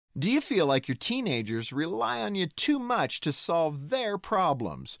Do you feel like your teenagers rely on you too much to solve their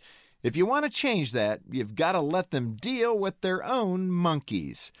problems? If you want to change that, you've got to let them deal with their own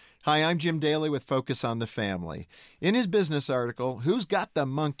monkeys. Hi, I'm Jim Daly with Focus on the Family. In his business article, Who's Got the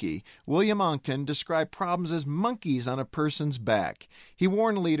Monkey?, William Onken described problems as monkeys on a person's back. He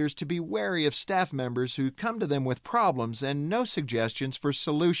warned leaders to be wary of staff members who come to them with problems and no suggestions for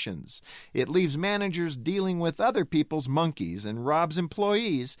solutions. It leaves managers dealing with other people's monkeys and robs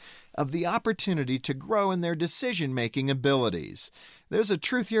employees of the opportunity to grow in their decision-making abilities. There's a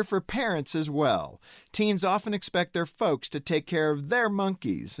truth here for parents as well. Teens often expect their folks to take care of their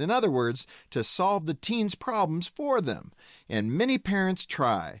monkeys. In other words, to solve the teens' problems for them. And many parents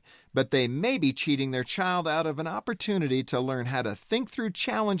try, but they may be cheating their child out of an opportunity to learn how to think through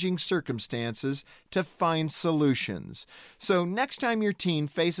challenging circumstances to find solutions. So next time your teen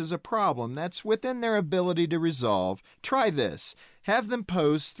faces a problem that's within their ability to resolve, try this. Have them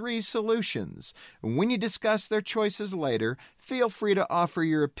pose 3 solutions. When you discuss their choices later, feel free to offer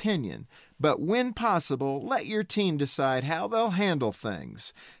your opinion. But when possible, let your teen decide how they'll handle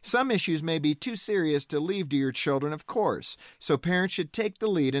things. Some issues may be too serious to leave to your children, of course, so parents should take the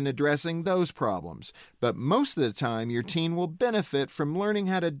lead in addressing those problems. But most of the time, your teen will benefit from learning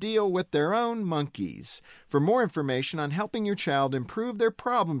how to deal with their own monkeys. For more information on helping your child improve their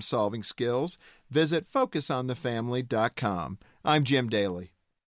problem-solving skills, visit FocusOnTheFamily.com. I'm Jim Daly.